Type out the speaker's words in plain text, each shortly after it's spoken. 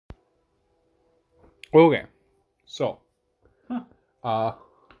Okay. So. Huh.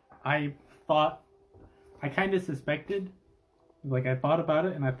 I kind of suspected, like I thought about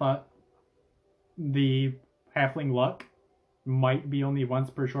it, and I thought the halfling luck might be only once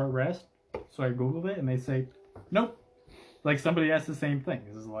per short rest. So I googled it, and they say, nope. Like somebody asked the same thing.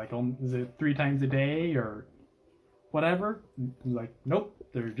 Is it 3 times a day or whatever? And like, nope,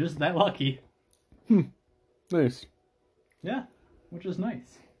 they're just that lucky. Nice. Yeah, which is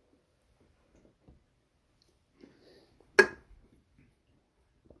nice.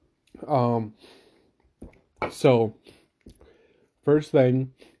 So first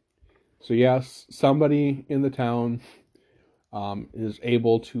thing, so yes, somebody in the town is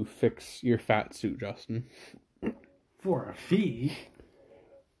able to fix your fat suit, Justin. For a fee?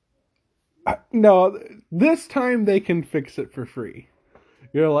 No, this time they can fix it for free.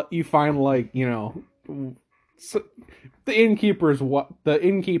 You find so the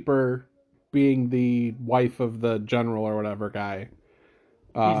innkeeper being the wife of the general or whatever guy.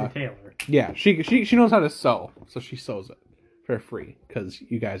 He's a tailor. Yeah, she knows how to sew, so she sews it for free because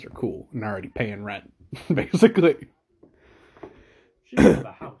you guys are cool and already paying rent, basically. She built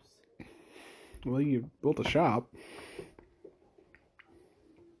a house. Well, you built a shop.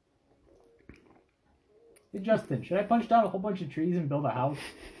 Hey, Justin, should I punch down a whole bunch of trees and build a house?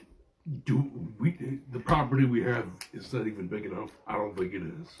 The property we have is not even big enough. I don't think it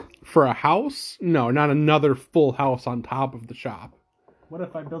is. For a house? No, not another full house on top of the shop. What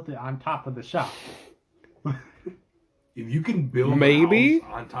if I built it on top of the shop? If you can build Maybe a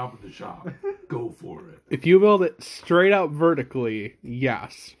house on top of the shop, go for it. If you build it straight out vertically,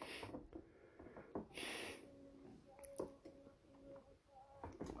 yes.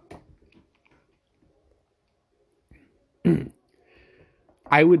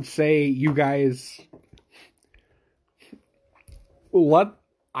 I would say you guys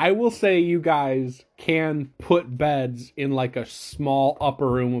I will say you guys can put beds in like a small upper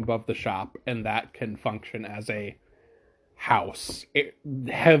room above the shop, and that can function as a house.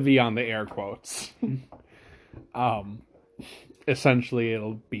 Heavy on the air quotes. Essentially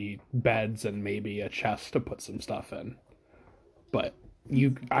it'll be beds and maybe a chest to put some stuff in. But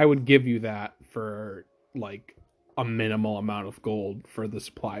I would give you that for like a minimal amount of gold for the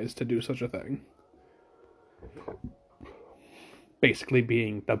supplies to do such a thing. Basically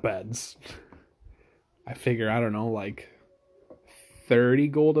being the beds. I figure, I don't know, like 30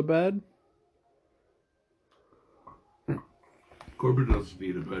 gold a bed? Corbin doesn't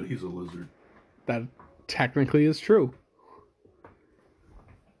need a bed, he's a lizard. That technically is true.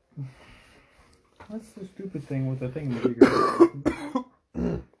 What's the stupid thing with the thing that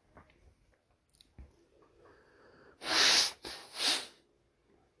you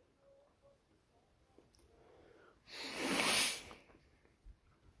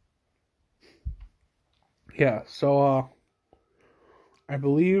Yeah, so I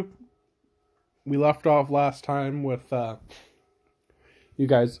believe we left off last time with you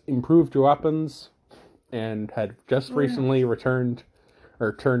guys improved your weapons and had just recently turned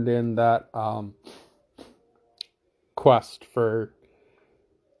in that quest for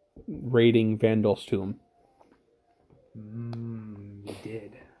raiding Vandal's tomb. We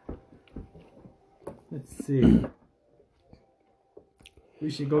did. Let's see.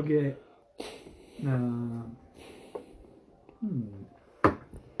 We should go get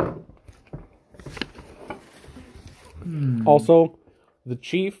Also, the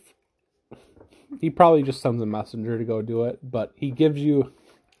chief, he probably just sends a messenger to go do it, but he gives you,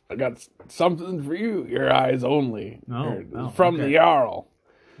 I got something for you, your eyes only. From the Jarl.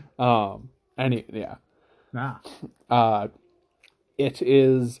 Yeah. It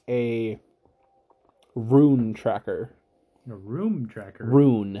is a rune tracker. A room tracker?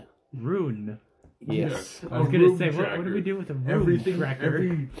 Rune. Yes. I was going to say, what do we do with a room tracker?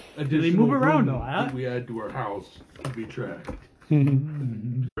 Do they move around a lot? That we add to our house can be tracked.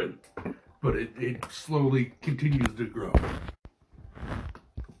 But it slowly continues to grow.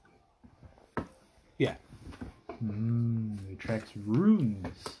 Yeah. It tracks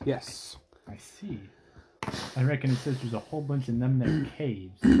runes. Yes. I see. I reckon it says there's a whole bunch of them there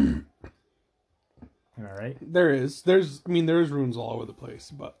caves. Am I right? There's runes all over the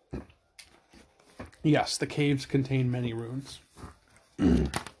place, but yes, the caves contain many runes.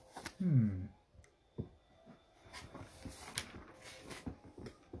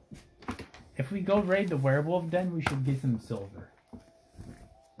 If we go raid the werewolf den, we should get some silver.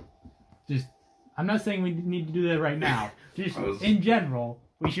 I'm not saying we need to do that right now. Just in general,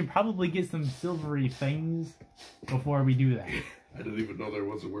 we should probably get some silvery things before we do that. I didn't even know there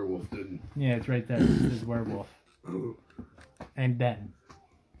was a werewolf den. Yeah, it's right there. It says werewolf. Oh. And den.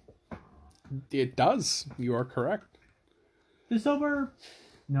 It does. You are correct. The silver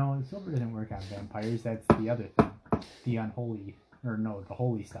doesn't work on vampires. That's the other thing. The unholy, or no, the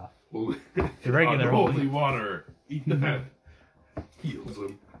holy stuff. Holy, The regular holy water. Eat that. Heals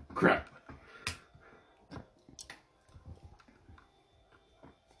him. Crap.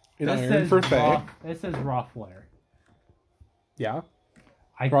 In That Iron says for Fae. That says raw flare. Yeah.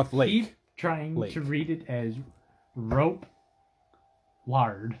 I Roth Lake. keep trying Lake. to read it as rope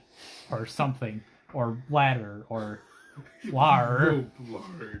lard or something, or ladder, or lar. Rope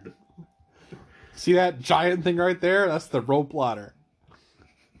lard. See that giant thing right there? That's the rope ladder.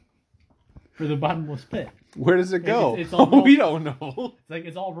 For the bottomless pit. Where does it go? It's all We don't know. It's like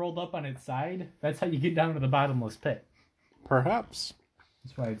it's all rolled up on its side. That's how you get down to the bottomless pit. Perhaps.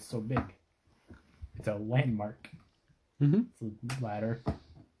 That's why it's so big. It's a landmark. Mm-hmm. It's a ladder.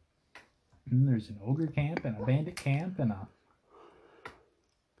 And there's an ogre camp and a bandit camp and a...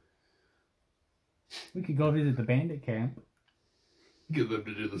 We could go visit the bandit camp. Get them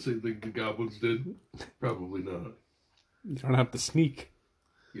to do the same thing the goblins did? Probably not. You don't have to sneak.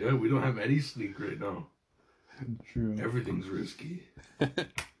 Yeah, we don't have any sneak right now. True. Everything's risky.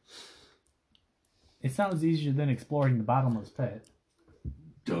 It sounds easier than exploring the bottomless pit.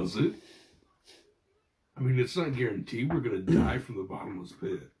 Does it? I mean, it's not guaranteed we're going to die from the bottomless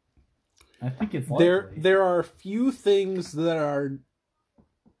pit. I think it's likely. There are a few things that are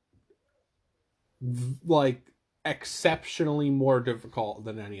like exceptionally more difficult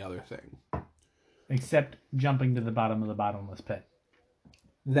than any other thing. Except jumping to the bottom of the bottomless pit.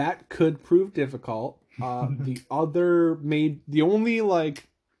 That could prove difficult. The only like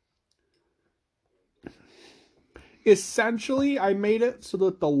essentially I made it so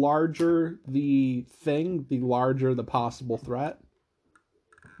that the larger the thing, the larger the possible threat.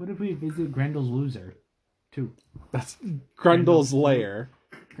 What if we visit Grendel's Loser? 2. That's Grendel's lair.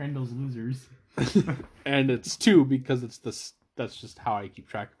 Grendel's Losers. And it's 2 because that's just how I keep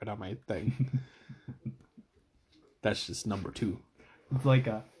track of it on my thing. That's just number 2. It's like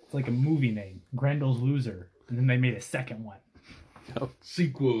a movie name, Grendel's Loser, and then they made a second one. Oh.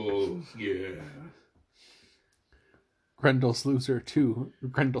 Sequels, yeah. Grendel's Loser 2,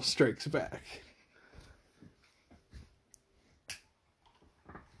 Grendel Strikes Back.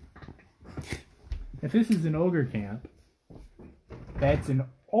 If this is an ogre camp, that's an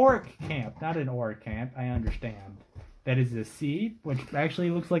orc camp, not an orc camp, I understand. That is a C, which actually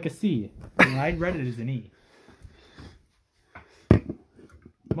looks like a C. And I read it as an E.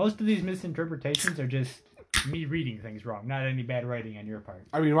 Most of these misinterpretations are just me reading things wrong, not any bad writing on your part.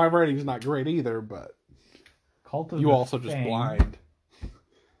 I mean, my writing's not great either, but Cult of you the also just Fang. blind.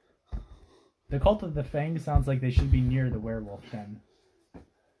 The Cult of the Fang sounds like they should be near the werewolf den.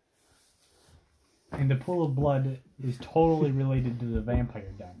 And the Pool of Blood is totally related to the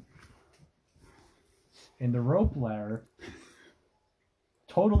vampire den. And the rope lair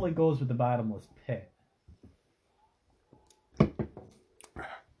totally goes with the bottomless pit.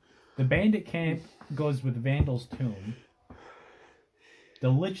 The bandit camp goes with Vandal's tomb. The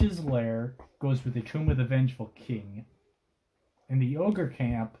Lich's lair goes with the tomb of the vengeful king. And the ogre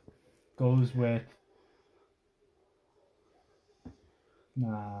camp goes with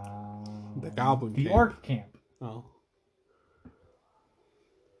The goblin the camp. orc camp, Oh.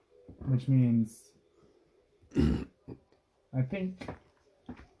 which means I think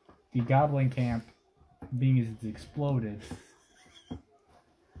the goblin camp, being as it's exploded,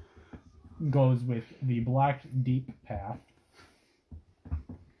 goes with the Black Deep path.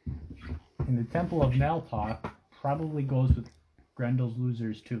 And the Temple of Naltok probably goes with Grendel's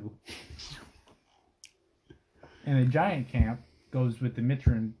Losers too. And the giant camp goes with the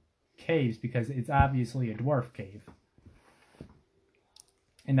Mithrin caves because it's obviously a dwarf cave.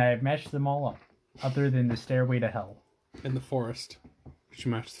 And I have matched them all up, other than the Stairway to Hell. In the forest. Did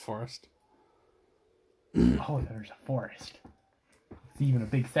you match the forest? Oh, there's a forest. It's even a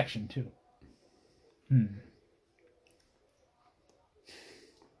big section too.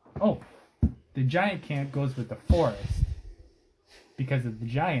 Oh, the giant camp goes with the forest because of the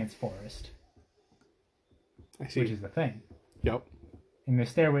giant's forest, I see. which is the thing. Yep. And the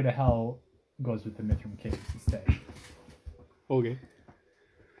Stairway to Hell goes with the Mithrin caves instead. Okay.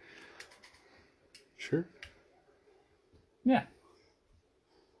 Sure. Yeah.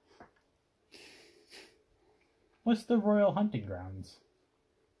 What's the Royal Hunting Grounds?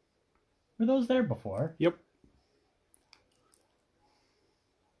 Were those there before? Yep.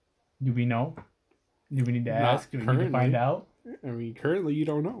 Do we know? Do we need to Not ask? Do we need to currently. find out? I mean, currently you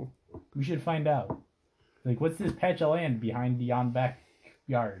don't know. We should find out. Like, what's this patch of land behind the on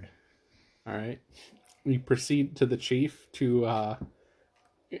backyard? All right. We proceed to the chief to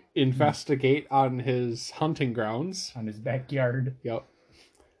investigate on his hunting grounds. On his backyard. Yep.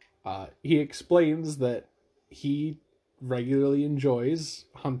 He explains that he regularly enjoys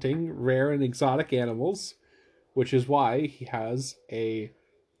hunting rare and exotic animals, which is why he has a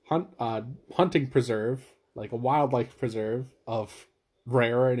hunting preserve, like a wildlife preserve of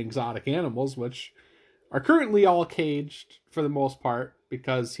rare and exotic animals, which are currently all caged for the most part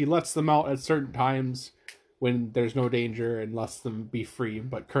because he lets them out at certain times when there's no danger and lets them be free,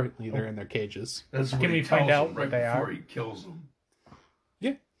 but currently they're in their cages. That's what Can he we find tells out them what right they before are? he kills them.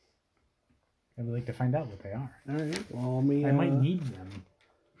 Yeah. I would like to find out what they are. All right. Well, me. I might need them.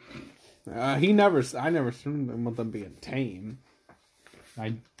 I never seen them with them being tame.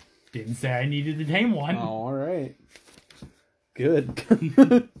 I didn't say I needed to tame one. Oh, all right. Good.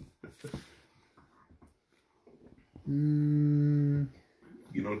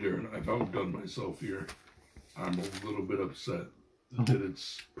 You know, Darren, I've outdone myself here. I'm a little bit upset that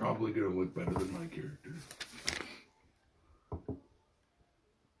it's probably going to look better than my character.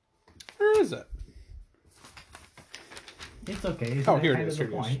 Where is it? It's okay. It's Oh, here it kind is, of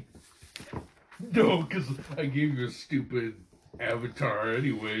the here it is. point. No, because I gave you a stupid avatar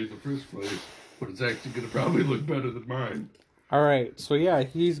anyway in the first place. But it's actually going to probably look better than mine. All right. So yeah,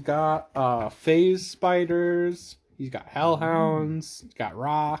 he's got phase spiders. He's got hellhounds. He's got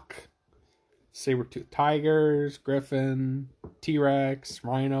rock, saber-toothed tigers, griffin, T-Rex,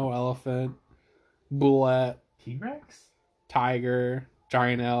 rhino, elephant, bullet, T-Rex? tiger,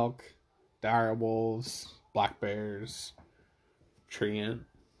 giant elk, dire wolves, black bears, treant.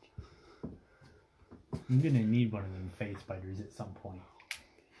 I'm gonna need one of them phase spiders at some point.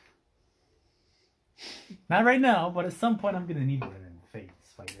 Not right now, but at some point I'm gonna need one of them phase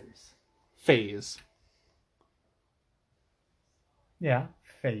spiders. Phase. Yeah,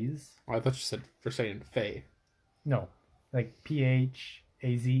 phase. Oh, I thought you said for saying Faye. No, like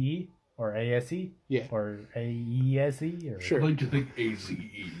Phaze or ASE? Yeah. Or AESE? Or Sure. I'd like to think AZE.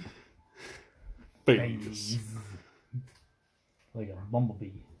 Phase. Phase. Like a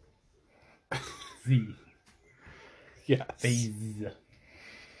bumblebee. Z. Yes. Phase.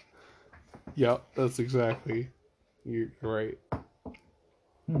 Yep, that's exactly. You're right.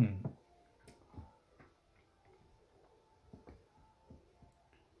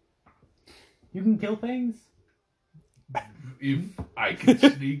 You can kill things? If I could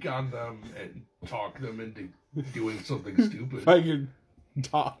sneak on them and talk them into doing something stupid. If I could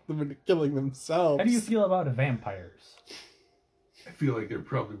talk them into killing themselves. How do you feel about vampires? I feel like they're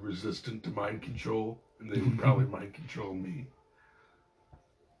probably resistant to mind control, and they would probably mind control me.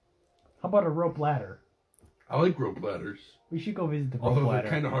 How about a rope ladder? I like rope ladders, We should go visit the rope although ladder.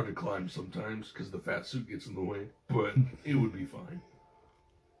 they're kind of hard to climb sometimes because the fat suit gets in the way, but it would be fine.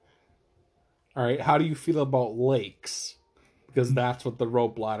 All right, how do you feel about lakes? Because that's what the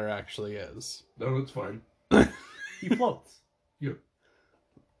rope ladder actually is. No, that's fine. He floats. Yeah.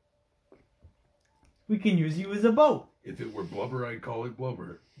 We can use you as a boat. If it were blubber, I'd call it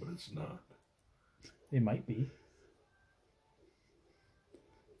blubber, but it's not. It might be.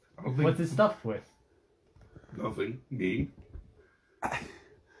 I don't think What's it stuffed with? nothing. Me.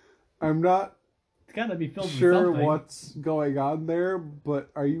 I'm not It's gotta be filled sure with something. what's going on there, but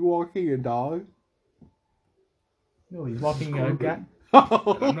are you walking a dog? No, he's walking a Scorpion. guy.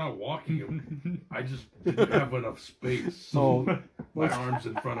 And I'm not walking him. I just didn't have enough space. So So my arm's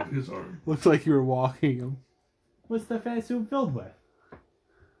in front of his arm. looks like you were walking him. What's the fat suit filled with?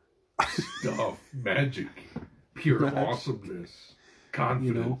 Stuff. Magic. Pure Magic. awesomeness. You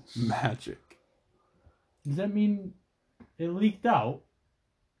Confidence. know, magic. Does that mean it leaked out?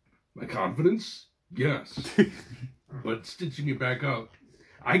 My confidence? Yes. But stitching it back up.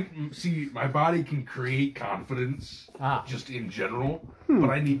 I see my body can create confidence Ah, just in general, but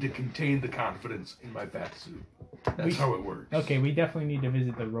I need to contain the confidence in my fat suit. That's how it works. okay. We definitely need to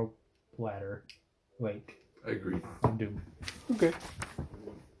visit the rope ladder lake I agree. of Doom. Okay.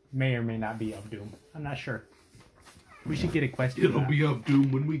 May or may not be of Doom. I'm not sure. We should get a quest for It'll that. be up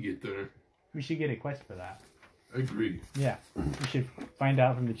doom when we get there. We should get a quest for that. I agree. Yeah. We should find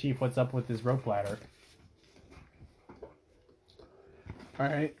out from the chief what's up with this rope ladder. All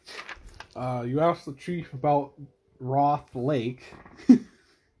right. You asked the chief about Roth Lake.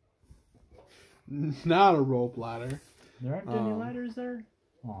 Not a rope ladder. There aren't any ladders there?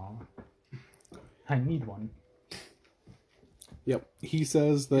 Aw. I need one. Yep. He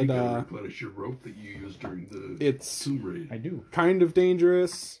says You that gotta replenish your rope that you used during the it's tomb raid. I do. kind of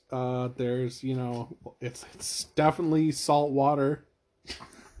dangerous. There's, it's definitely salt water,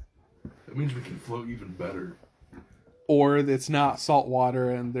 That means we can float even better. or it's not salt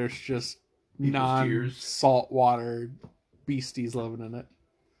water and there's just People's tears. non-salt water beasties living in it.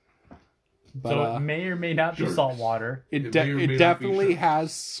 But, so it may or may not be Sharks. salt water. it may or may not be definitely sharks.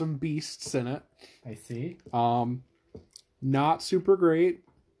 has some beasts in it. I see. Not super great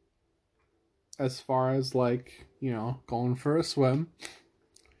as far as like, going for a swim.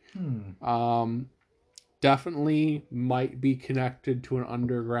 Definitely might be connected to an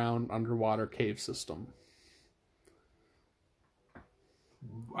underwater cave system,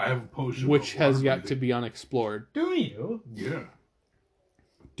 I have a potion, which of has water yet to breathing. be unexplored Do you? Yeah,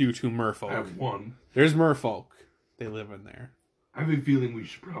 due to I merfolk. have one. There's merfolk. They live in there. I have a feeling we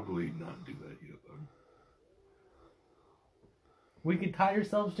should probably not do that yet, though. We could tie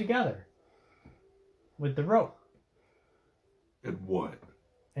ourselves together with the rope. And what?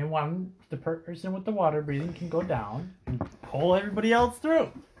 And the person with the water breathing can go down and pull everybody else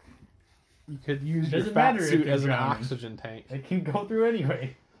through. You could use your Doesn't fat matter if suit you're as an drowning. oxygen tank. They can go through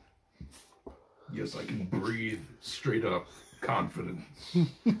anyway. Yes, I can breathe straight up confidence.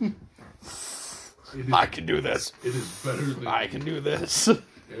 I can do this. It is better than I can do this.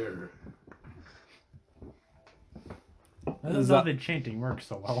 air. That's Is how that- the chanting works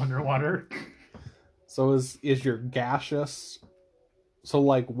so well underwater. So is your gaseous? So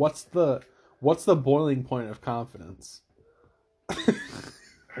like, what's the boiling point of confidence?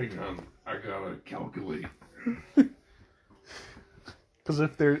 Hang on, I gotta calculate. Because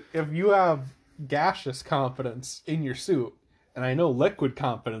if you have gaseous confidence in your suit, and I know liquid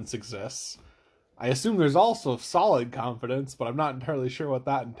confidence exists, I assume there's also solid confidence, but I'm not entirely sure what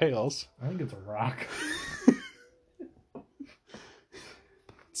that entails. I think it's a rock.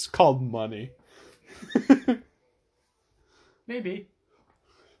 It's called money. Maybe.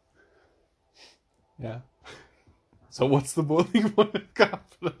 Yeah. So what's the boiling point of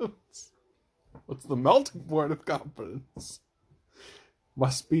confidence? What's the melting point of confidence?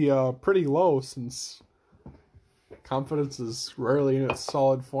 Must be pretty low since confidence is rarely in its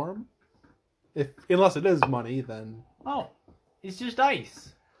solid form. Unless it is money, then Oh, it's just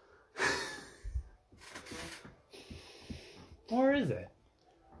ice. Or is it?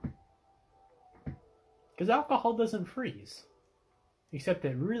 Because alcohol doesn't freeze. Except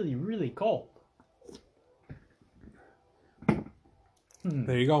at really, really cold.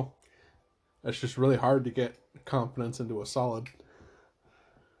 there you go. It's just really hard to get confidence into a solid.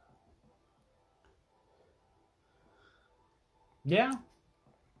 Yeah.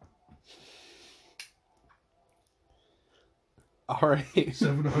 All right.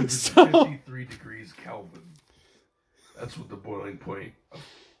 753 degrees Kelvin. That's what the boiling point of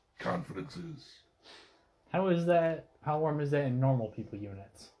confidence is. How is that? How warm is that in normal people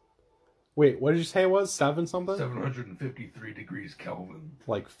units? Wait, what did you say it was? 7 something? 753 degrees Kelvin.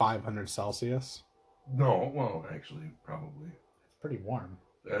 Like 500 Celsius? No, well, actually, probably. It's pretty warm.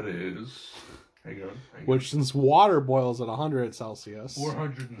 That is. Hang on. Which, since water boils at 100 Celsius.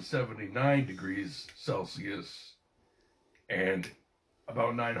 479 degrees Celsius and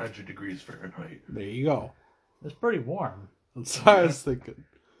about 900 degrees Fahrenheit. There you go. It's pretty warm. That's what I was thinking.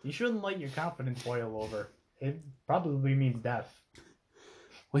 You shouldn't let your confidence boil over. It probably means death.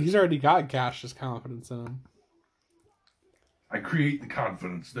 Well, he's already got gaseous confidence in him. I create the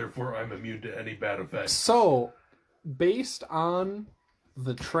confidence, therefore I'm immune to any bad effects. So, based on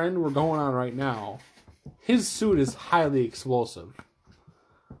the trend we're going on right now, his suit is highly explosive.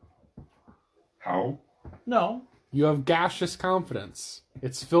 How? No. You have gaseous confidence.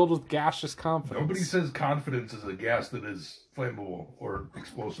 It's filled with gaseous confidence. Nobody says confidence is a gas that is flammable or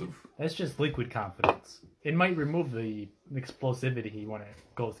explosive. That's just liquid confidence. It might remove the explosivity when it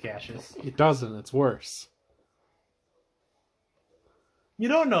goes gaseous. It doesn't. It's worse. You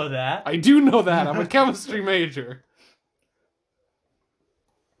don't know that. I do know that. I'm a chemistry major.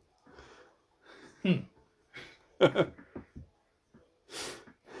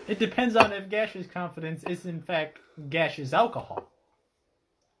 It depends on if gaseous confidence is in fact gaseous alcohol.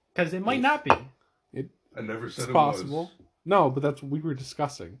 Because it might not be. I never said It's it possible. was. No, but that's what we were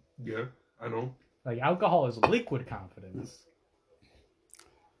discussing. Yeah, I know. Like alcohol is liquid confidence.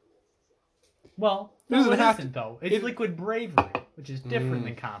 Well, no, Doesn't it have isn't to- though. It's it- liquid bravery, which is different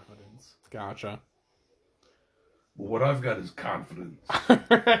than confidence. Gotcha. Well, what I've got is confidence.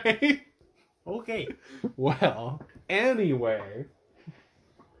 Alright. Okay. Well, anyway,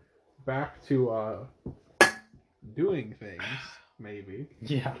 back to doing things, maybe.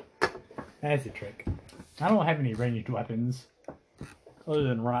 Yeah. That's a trick. I don't have any ranged weapons other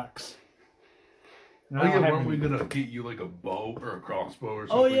than rocks. And I Oh yeah, don't have weren't we any- gonna get you like a bow or a crossbow or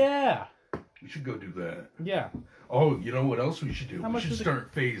something? Oh yeah. We should go do that. Yeah. Oh, you know what else we should do? How We much should is it?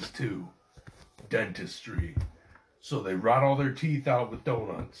 start phase 2. Dentistry. So they rot all their teeth out with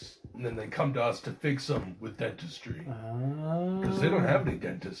donuts, and then they come to us to fix them with dentistry. Because they don't have any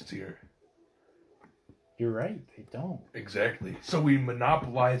dentists here. You're right. They don't. Exactly. So we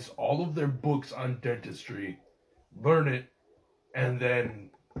monopolize all of their books on dentistry, learn it, and then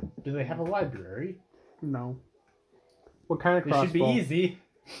Do they have a library? No. What kind of It crossbow? should be easy.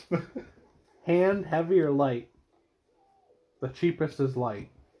 Hand, heavy, or light? The cheapest is light.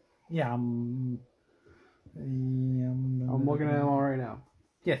 Yeah, I'm looking at them all right now.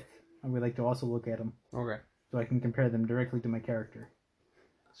 Yes, I would like to also look at them Okay. so I can compare them directly to my character.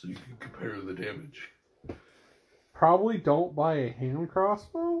 so you can compare the damage. Probably don't buy a hand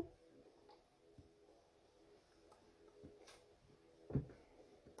crossbow.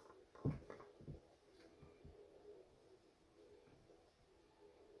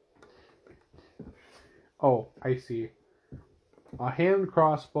 Oh, I see. A hand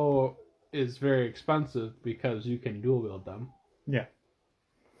crossbow is very expensive because you can dual wield them. Yeah.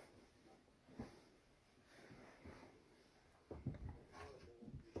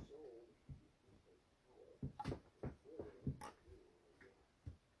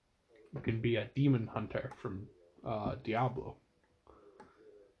 You can be a demon hunter from Diablo.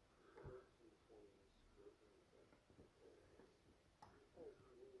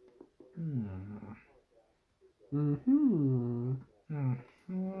 Mm-hmm.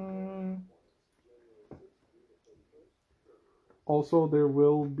 Also, there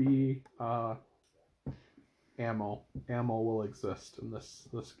will be ammo. Ammo will exist in this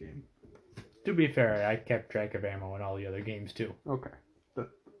game. To be fair, I kept track of ammo in all the other games too. Okay.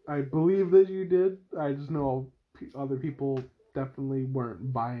 I believe that you did. I just know other people definitely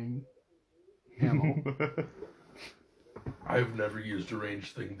weren't buying ammo. I've never used a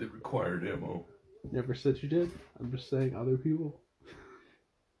ranged thing that required ammo. Never said you did. I'm just saying other people.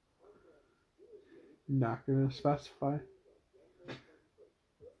 Not gonna specify.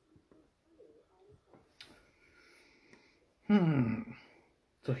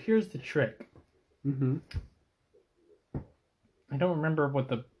 So here's the trick. Mm-hmm. I don't remember what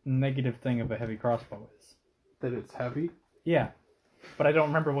the negative thing of a heavy crossbow is. That it's heavy. Yeah, but I don't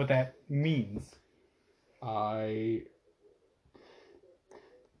remember what that means. I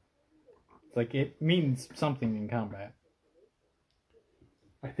It's like it means something in combat.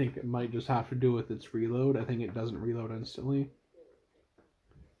 think it might just have to do with its reload. I think it doesn't reload instantly.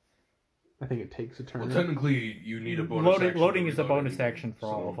 I think it takes a turn. Well, technically, you need a bonus action. Loading to is a reload bonus anyway, action for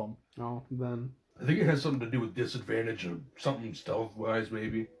all of them. Oh, then I think it has something to do with disadvantage or something stealth-wise,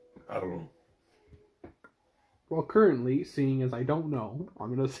 maybe. I don't know. well, currently, seeing as I don't know,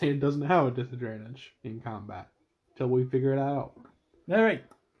 I'm gonna say it doesn't have a disadvantage in combat till we figure it out. All right,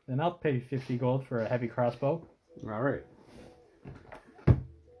 then I'll pay 50 gold for a heavy crossbow. All right.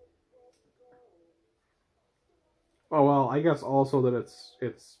 Oh well, I guess also that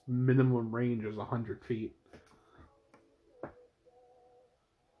its minimum range is 100 feet.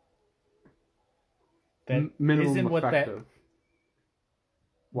 That Minimum isn't what effective. that.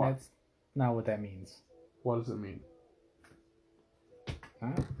 What? That's not what that means. What does it mean?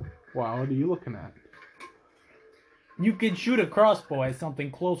 Huh? Wow, what are you looking at? You can shoot a crossbow at something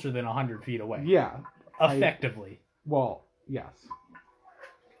closer than 100 feet away. Yeah. Effectively. Well, yes.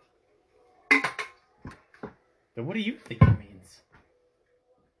 So what do you think it means?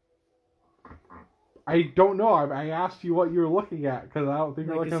 I don't know. I asked you what you're looking at because I don't think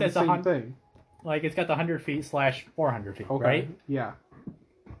you're Like, it looking at the says same thing. Like, it's got the 100 feet / 400 feet, Okay. right? Yeah.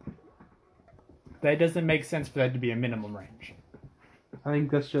 That doesn't make sense for that to be a minimum range. I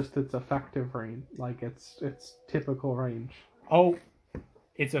think that's just its effective range. Like its typical range. Oh,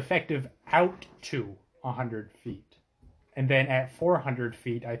 it's effective out to 100 feet. And then at 400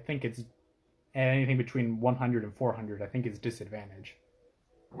 feet, I think it's anything between 100 and 400, I think it's disadvantage.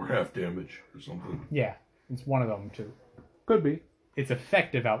 Or half damage or something. Yeah, it's one of them too. Could be. It's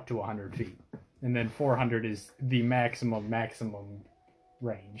effective out to 100 feet. And then 400 is the maximum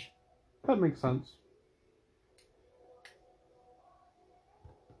range. That makes sense.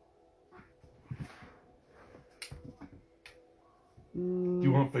 Do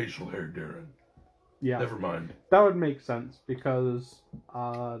you want facial hair, Darren? Yeah. Never mind. That would make sense because,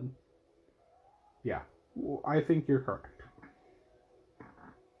 yeah, I think you're correct.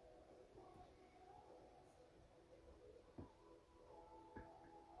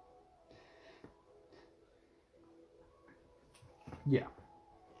 Yeah.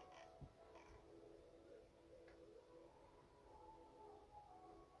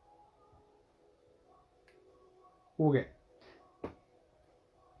 Okay.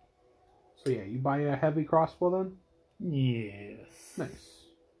 So yeah, you buy a heavy crossbow then? Yes. Nice.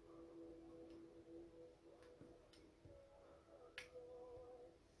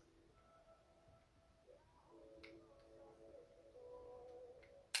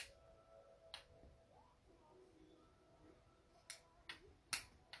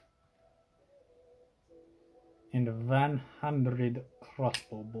 and 100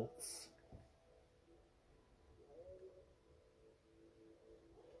 crossbow bolts.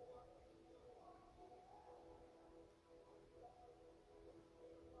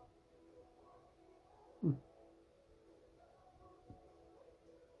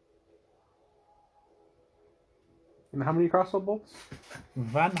 And how many crossbow bolts?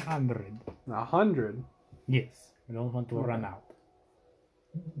 100. 100. Yes, we don't want to run out.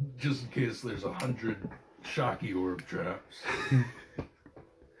 Just in case there's 100 shocky orb traps.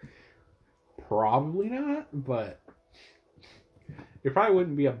 Probably not, but it probably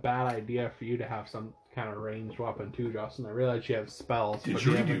wouldn't be a bad idea for you to have some kind of ranged weapon too, Justin. I realize you have spells. Did but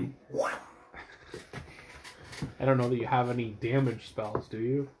you haven't- I don't know that you have any damage spells, do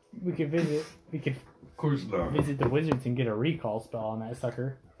you? We could visit. We could Of course not. visit the wizards and get a recall spell on that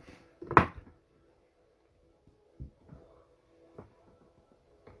sucker.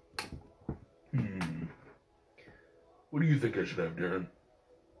 What do you think I should have, Darren?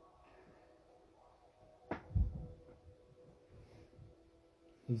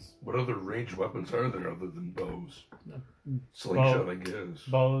 What other ranged weapons are there other than bows? Slingshot, I guess.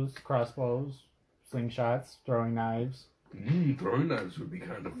 Bows, crossbows, slingshots, throwing knives, Throwing knives would be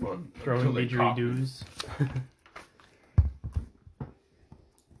kind of fun. throwing until they caught me. didgeridoos.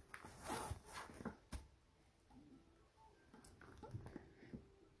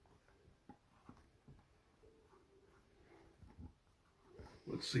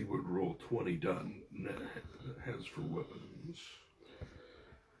 Let's see what Roll20 done has for weapons.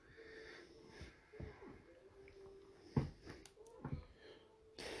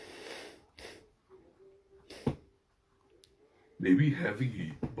 Maybe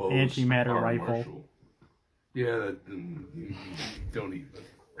heavy bows. Antimatter are rifle. martial. Yeah, that don't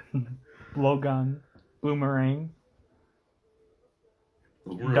even. Blowgun, boomerang,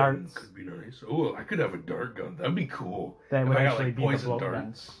 Boomerang darts. could be nice. Oh, I could have a dart gun. That'd be cool. That If would I got, actually like, be the poison blowgun.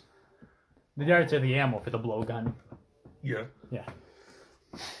 darts. The darts are the ammo for the blowgun. Yeah. Yeah.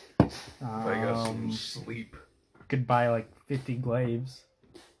 If I got some sleep. Could buy like 50 glaives.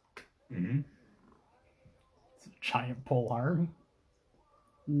 Mm-hmm. It's a giant pole arm.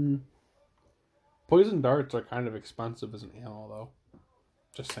 Poison darts are kind of expensive as an ammo, though.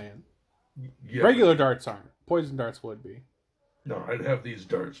 Just saying. Yeah, Regular darts aren't. Poison darts would be. No, I'd have these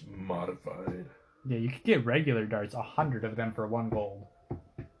darts modified Yeah, you could get regular darts, 100 of them for 1 gold.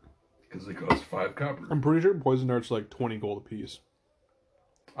 because they cost 5 copper. I'm pretty sure poison darts are like 20 gold apiece.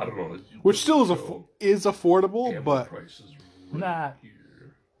 I don't know. Which still is So, is affordable, ammo but prices Not- here.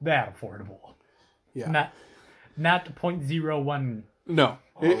 That affordable. yeah. Not 0.01. No.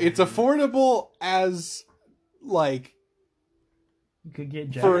 It's affordable as like You could get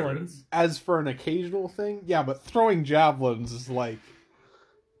for javelins. an occasional thing. Yeah, but throwing javelins is like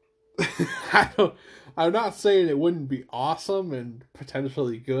I'm not saying it wouldn't be awesome and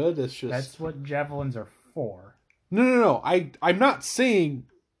potentially good. It's just That's what javelins are for. No. I'm not saying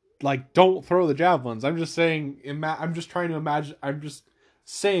like don't throw the javelins. I'm just saying I'm just trying to imagine. I'm just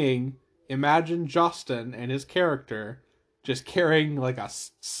saying imagine Justin and his character just carrying like a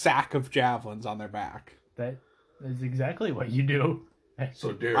sack of javelins on their back. That is exactly what you do.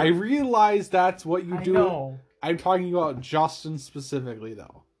 So, Derek, I realize that's what you I do. know. I'm talking about Justin specifically,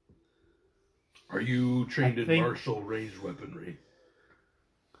 though. are you trained I in think- martial ranged weaponry?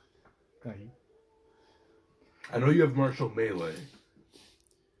 Like, I know you have martial melee.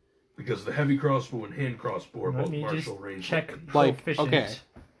 Because the heavy crossbow and hand crossbow are let both me just martial ranged check weapons. Like, proficient. okay.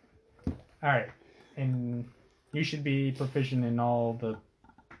 Alright. And you should be proficient in all the...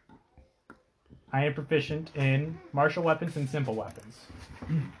 I am proficient in martial weapons and simple weapons.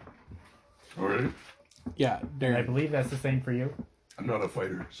 Alright. Yeah, And I Darren. believe that's the same for you. I'm not a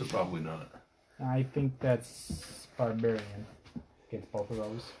fighter, so probably not. I think that's barbarian. Gets both of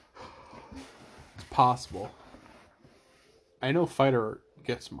those. It's possible. I know fighter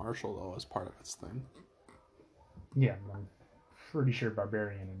gets martial though as part of its thing. Yeah, I'm pretty sure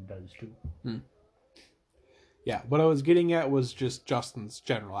barbarian does too. Yeah, what I was getting at was just Justin's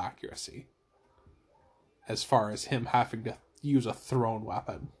general accuracy. As far as him having to use a thrown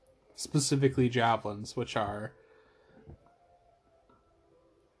weapon. Specifically javelins, which are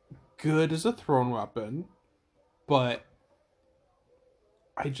good as a thrown weapon, but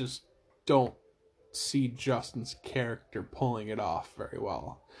I just don't see Justin's character pulling it off very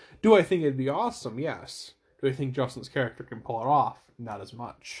well. Do I think it'd be awesome? Yes. Do I think Justin's character can pull it off? Not as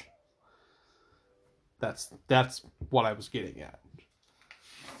much. That's what I was getting at.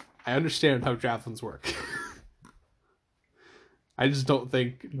 I understand how javelins work. I just don't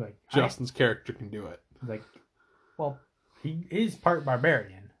think Like, Justin's character can do it well, he is part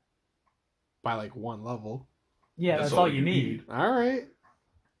barbarian. by like one level. Yeah, that's all you need. All right.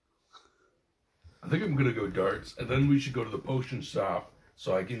 I think I'm gonna go darts, and then we should go to the potion shop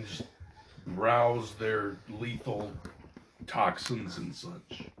so I can just browse their lethal toxins and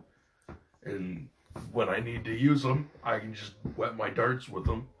such. And when I need to use them, I can just wet my darts with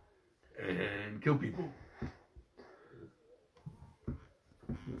them and kill people.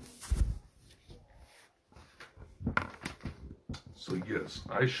 So yes,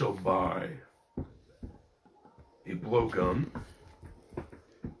 I shall buy a blowgun.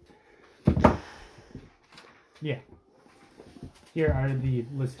 Yeah. Here are the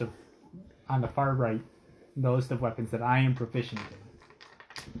list of, on the far right, the list of weapons that I am proficient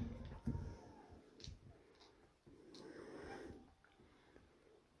in.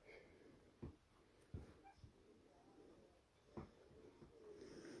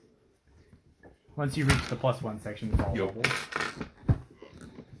 Once you reach the +1 section, it's all Yep. level.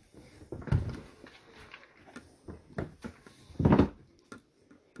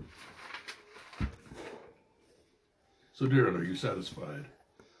 So Darren, are you satisfied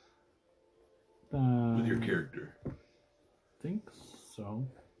with your character? Think so.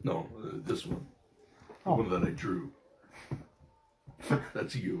 No, this one. The Oh. one that I drew.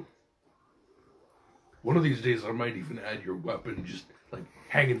 That's you. One of these days I might even add your weapon just like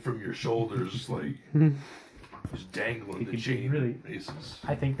hanging from your shoulders, like just dangling the could be chain really- bases.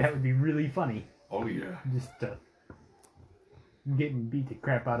 I think that would be really funny. Oh yeah. Just getting beat the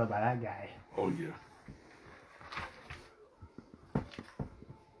crap out of by that guy. Oh yeah.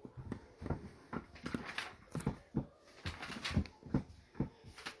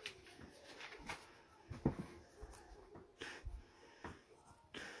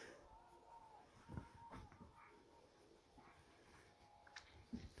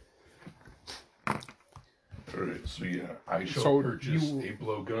 Alright, so yeah, I shall So purchase you- a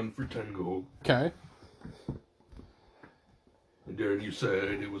blowgun for 10 gold. Okay. And Darren, you said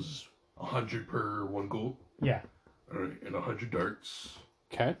it was 100 per 1 gold? Yeah. Alright, and 100 darts.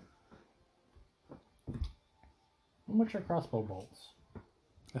 Okay. How much are crossbow bolts?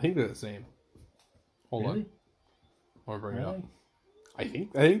 I think they're the same. Hold Really? on. I'll bring it up. Really?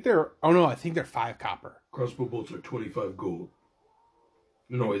 I think they're. Oh no, I think they're 5 copper. Crossbow bolts are 25 gold.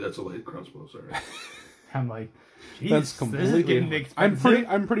 No, wait, that's a light crossbow, sorry. I'm like, geez, That's this is completely. getting expensive.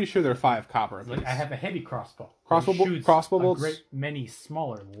 I'm pretty sure they're 5 copper. Like, I have a heavy crossbow. Crossbow It bol- shoots crossbow a bolts- great many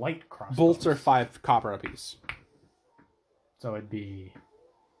smaller light crossbows. Bolts are 5 copper apiece. So it'd be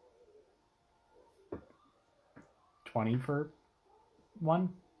 20 for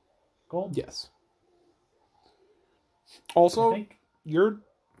 1 gold. Yes. I Also, think. your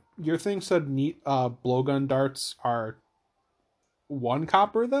thing said neat blowgun darts are 1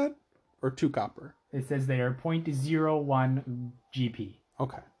 copper then, or 2 copper. It says they are 0.01 GP.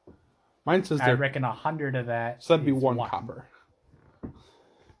 Okay. Mine says I they're. reckon 100 of that. So that'd be is 1 copper.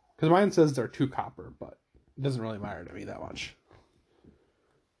 Because mine says they're 2 copper, but it doesn't really matter to me that much.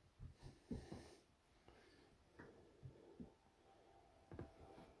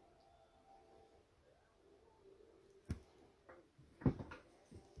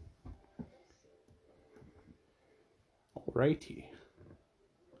 Alrighty.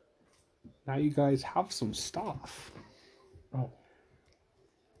 Now you guys have some stuff. Oh.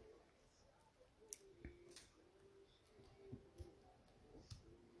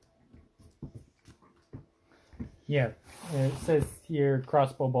 Yeah, it says here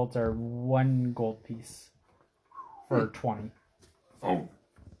crossbow bolts are 1 gold piece for 20. Oh,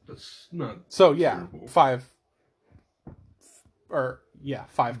 that's not So yeah, terrible.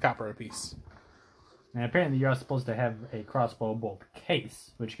 5 copper apiece. And apparently you're supposed to have a crossbow bolt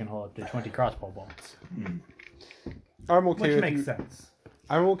case, which can hold up to 20 crossbow bolts. I'm okay Which with makes you. sense.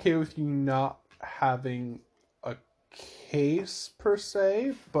 I'm okay with you not having a case per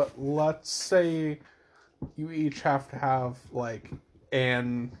se, but let's say you each have to have like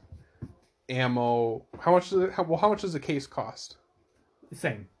an ammo. How much does it? How much does a case cost?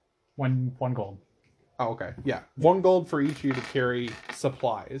 Same. One gold. Oh, okay. Yeah. 1 gold for each of you to carry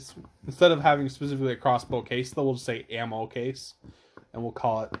supplies. Instead of having specifically a crossbow case, though, we'll just say ammo case. And we'll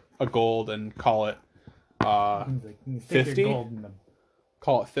call it a gold and call it He's like, you can stick 50? your gold in the...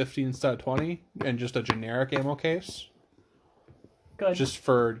 call it 50 instead of 20. And just a generic ammo case. Good. Just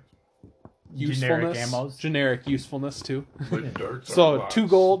for Generic usefulness. ammos. Generic usefulness too. But darts So, are a lot 2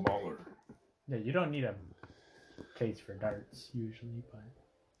 gold. smaller. Yeah, you don't need a case for darts, usually, but...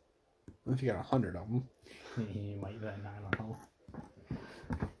 If you got 100 of them. You might then, I don't know.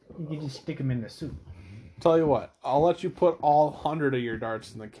 You can just stick them in the soup. Tell you what, I'll let you put all 100 of your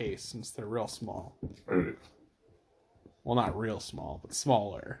darts in the case since they're real small. Alright. Well, not real small, but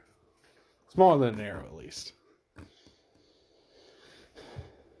smaller. Smaller than an arrow, at least.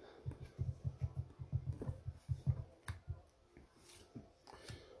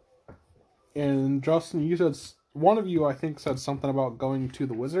 And Justin, you said one of you, I think, said something about going to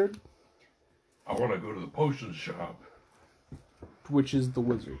the wizard. I want to go to the potion shop. Which is the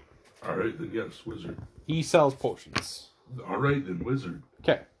wizard? All right, then yes, wizard. He sells potions. All right, then wizard.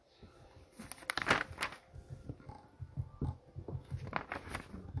 Okay.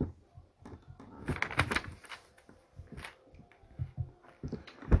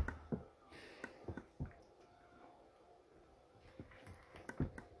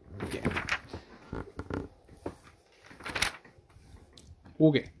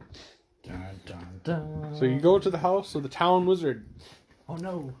 Okay. Dun, dun, dun. So you go to the house of the town wizard, Oh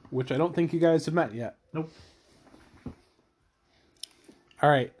no. which I don't think you guys have met yet. Nope. All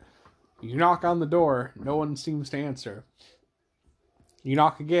right. You knock on the door. No one seems to answer. You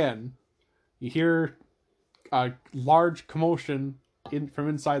knock again. You hear a large commotion from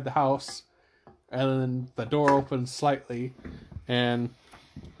inside the house, and then the door opens slightly, and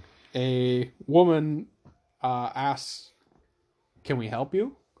a woman asks, "Can we help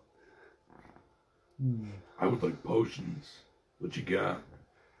you?" I would like potions. What you got?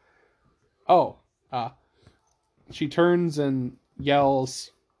 Oh, she turns and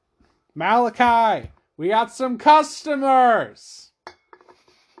yells, "Malachi, we got some customers!"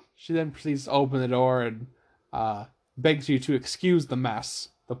 She then proceeds to open the door and begs you to excuse the mess.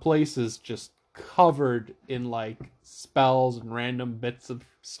 The place is just covered in like spells and random bits of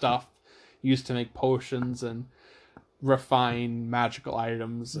stuff used to make potions and refine magical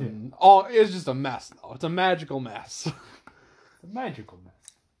items and all. It's just a mess though. It's a magical mess. It's a magical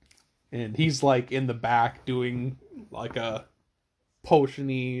mess. And he's like in the back doing like a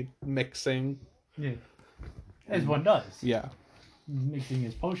potion-y mixing. Yeah. As one does. Yeah. Mixing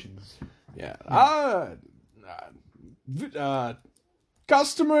his potions. Yeah.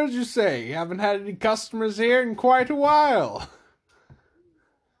 Customers, you say? You haven't had any customers here in quite a while.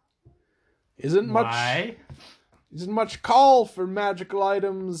 Isn't much call for magical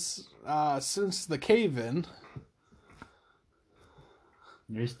items since the cave-in.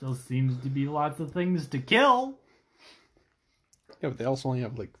 There still seems to be lots of things to kill. Yeah, but they also only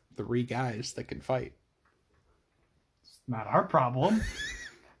have like 3 guys that can fight. It's not our problem.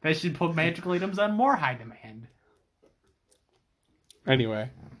 They should put magical items on more high demand. Anyway,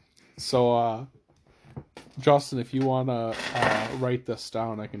 so Justin, if you want to write this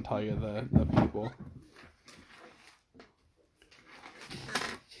down, I can tell you the people.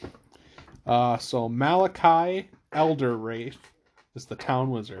 So Malachi Elder Wraith is the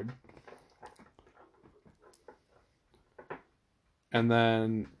town wizard. And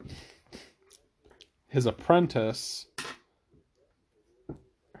then his apprentice,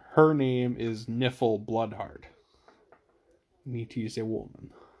 her name is Niffle Bloodheart. Need to use a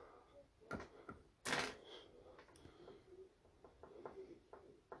woman.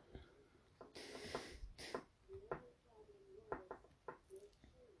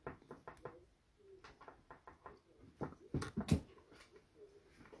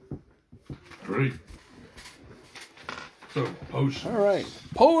 Great. So, potions. All right.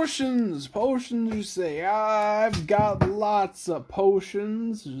 Potions, you say. I've got lots of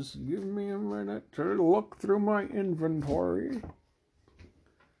potions. Just give me a minute to look through my inventory.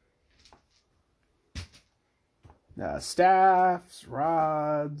 Staffs,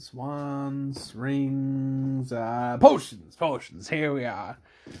 rods, wands, rings, potions. Here we are.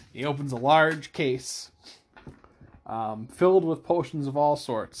 He opens a large case filled with potions of all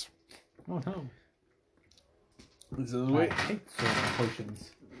sorts. Oh no. This is I hate certain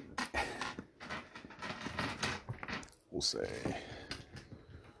potions. We'll say.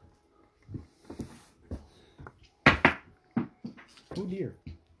 Oh dear.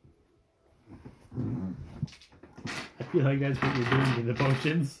 I feel like that's what you're doing to the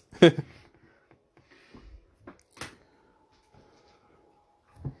potions.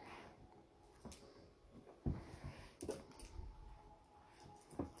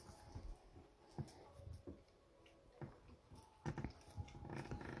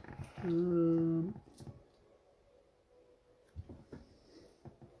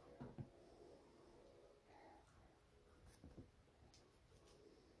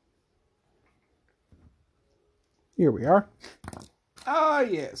 Here we are.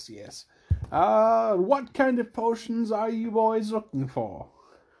 Yes. What kind of potions are you boys looking for?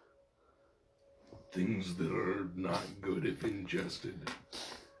 Things that are not good if ingested.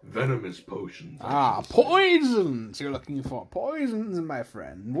 Venomous potions. Poisons! You're looking for poisons, my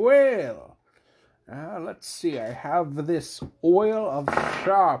friend. Well, let's see. I have this oil of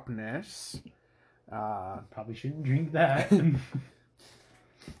sharpness. Probably shouldn't drink that.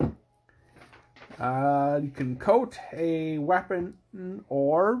 You can coat a weapon,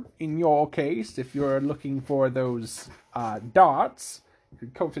 or in your case, if you're looking for those darts, you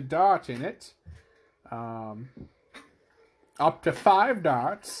can coat a dart in it. Up to 5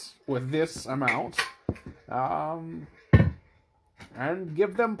 darts with this amount. And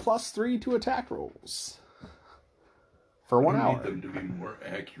give them +3 to attack rolls. For 1 hour. I need them to be more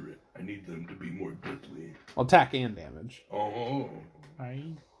accurate. I need them to be more deadly. Attack and damage. Oh.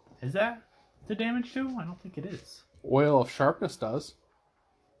 Is that the damage too? I don't think it is. Oil of Sharpness does.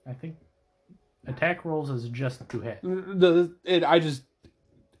 I think attack rolls is just to hit.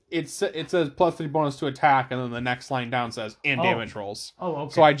 It says +3 bonus to attack, and then the next line down says and damage rolls. Oh,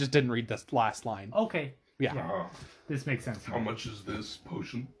 okay. So I just didn't read this last line. Okay. Yeah. This makes sense. How much is this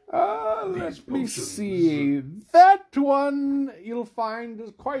potion? Let me see. That one you'll find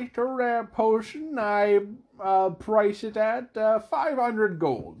is quite a rare potion. I price it at 500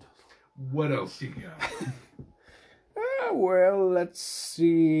 gold. What else you got? Well, let's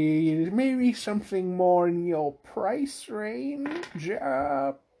see. Maybe something more in your price range.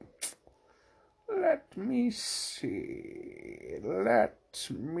 Let me see.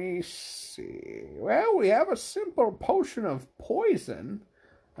 Well, we have a simple potion of poison.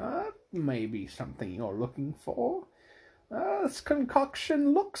 Maybe something you're looking for. This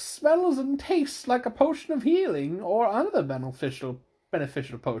concoction looks, smells, and tastes like a potion of healing or another beneficial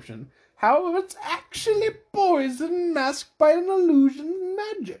potion. However, it's actually poison masked by an illusion of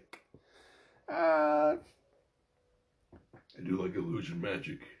magic. I do like illusion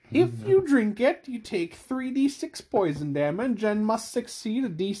magic. If you drink it, you take 3d6 poison damage and must succeed a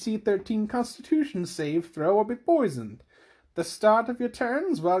DC 13 Constitution save throw or be poisoned. At the start of your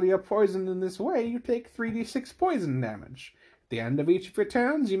turns, while you're poisoned in this way, you take 3d6 poison damage. At the end of each of your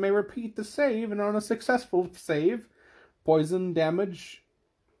turns, you may repeat the save, and on a successful save, poison damage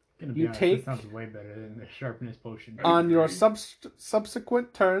This sounds way better than the sharpness potion. on your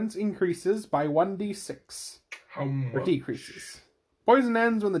subsequent turns increases by 1d6. How much? Or decreases. Poison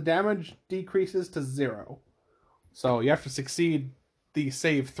ends when the damage decreases to 0. So you have to succeed the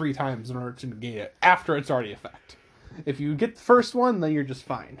save 3 times in order to negate it after it's already effect. If you get the first one, then you're just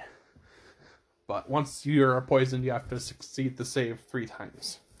fine. But once you're poisoned, you have to succeed the save 3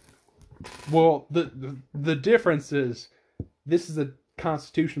 times. Well, the difference is this is a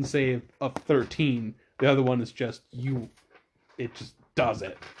Constitution save of 13. The other one is just it just does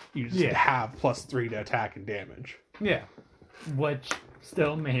it. You just have +3 to attack and damage. Yeah. Which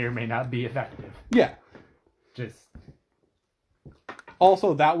still may or may not be effective. Yeah. Just.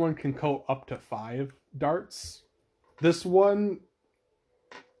 Also, that one can coat up to 5 darts. This one,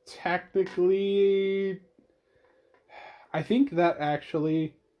 technically, I think that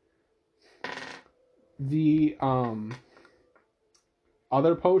actually the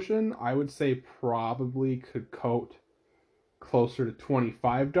other potion, I would say probably could coat closer to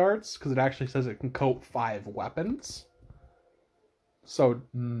 25 darts, because it actually says it can coat 5 weapons. So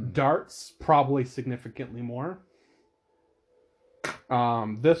darts, probably significantly more.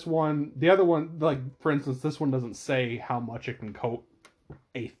 This one, the other one, like, for instance, this one doesn't say how much it can coat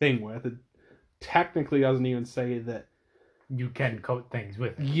a thing with. It technically doesn't even say that you can coat things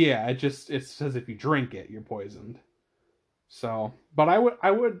with it. Yeah, it says if you drink it, you're poisoned. So, but I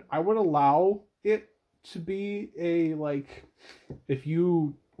would allow it to be a, like, if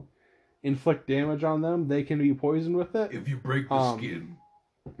you inflict damage on them, they can be poisoned with it. If you break the skin.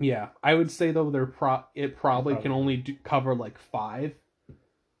 Yeah, I would say though it probably can only cover like 5.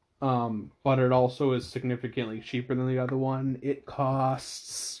 But it also is significantly cheaper than the other one. It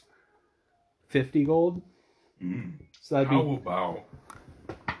costs 50 gold. So that'd How about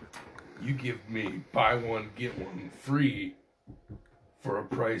you give me buy one get one free for a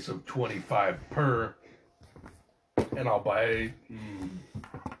price of 25 per, and I'll buy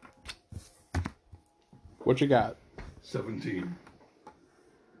What you got? 17.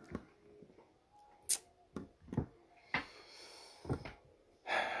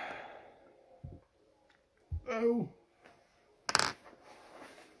 Oh.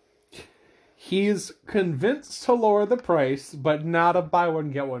 He's convinced to lower the price, but not a buy one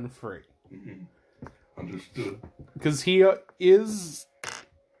get one free. Understood. Because he is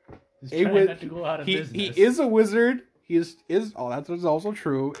he is a wizard. He is that is also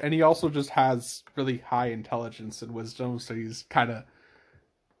true, and he also just has really high intelligence and wisdom. So he kind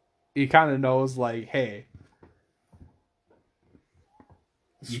of knows, like, hey,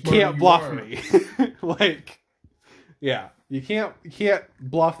 you can't bluff me. Like, yeah, you can't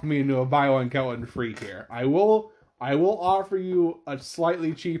bluff me into a buy one get one free here. I will offer you a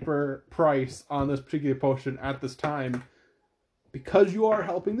slightly cheaper price on this particular potion at this time, because you are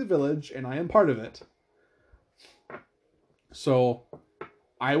helping the village, and I am part of it, so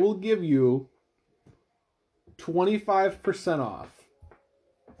I will give you 25% off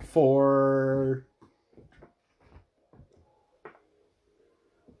for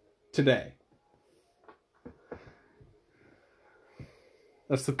today.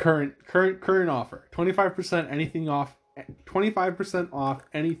 That's the current offer. 25% anything off. 25% off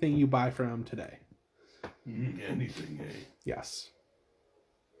anything you buy from him today. Anything, eh? Yes.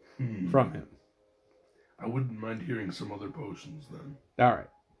 From him. I wouldn't mind hearing some other potions then. All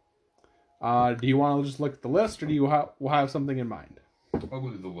right. Do you want to just look at the list, or do you have something in mind? I'll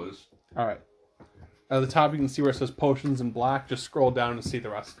look at the list. All right. At the top, you can see where it says potions in black. Just scroll down to see the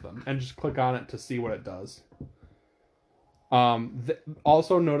rest of them, and just click on it to see what it does.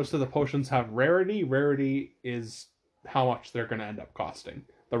 Also notice that the potions have rarity. Rarity is how much they're going to end up costing.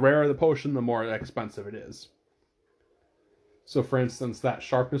 The rarer the potion, the more expensive it is. So, for instance, that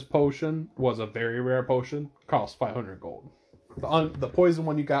sharpness potion was a very rare potion, cost 500 gold. The poison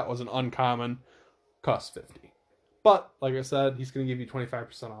one you got was an uncommon, cost 50. But, like I said, he's going to give you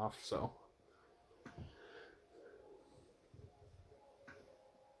 25% off, so...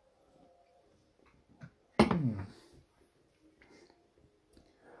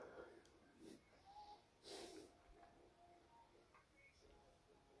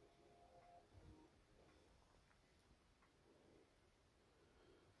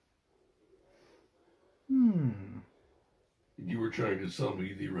 You were trying to sell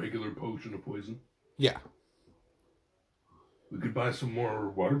me the regular potion of poison? Yeah. We could buy some more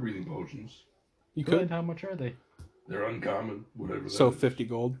water-breathing potions. You could. How much are they? They're uncommon, whatever that So is. 50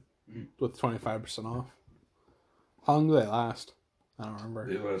 gold with 25% off. How long do they last? I don't remember.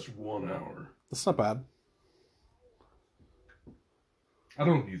 They last 1 hour. That's not bad. I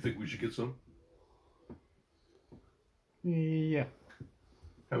don't know. Do you think we should get some? Yeah.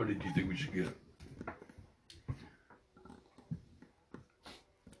 How many do you think we should get?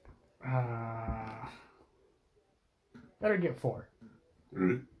 Better get 4.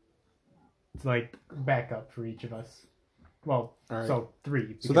 Really? It's like backup for each of us. Well, right. So 3.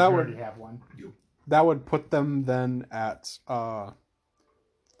 Because So that we would already have one. that would put them then at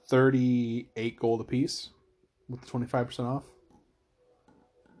 38 gold apiece with 25% off.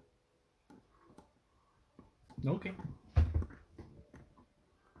 Okay.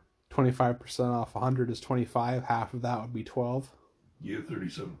 25% off 100 is 25. Half of that would be 12. Yeah,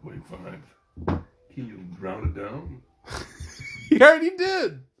 37.5. Can you round it down? You already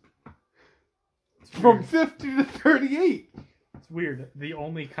did. From 50 to 38. It's weird. The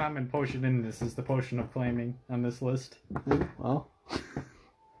only common potion in this is the potion of claiming on this list. Well,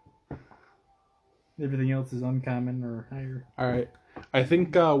 everything else is uncommon or higher. all right. I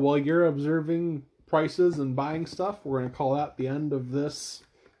think while you're observing prices and buying stuff, we're going to call that the end of this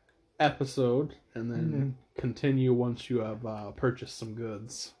episode, and then continue once you have purchased some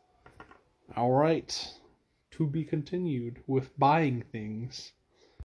goods. All right. To be continued with buying things.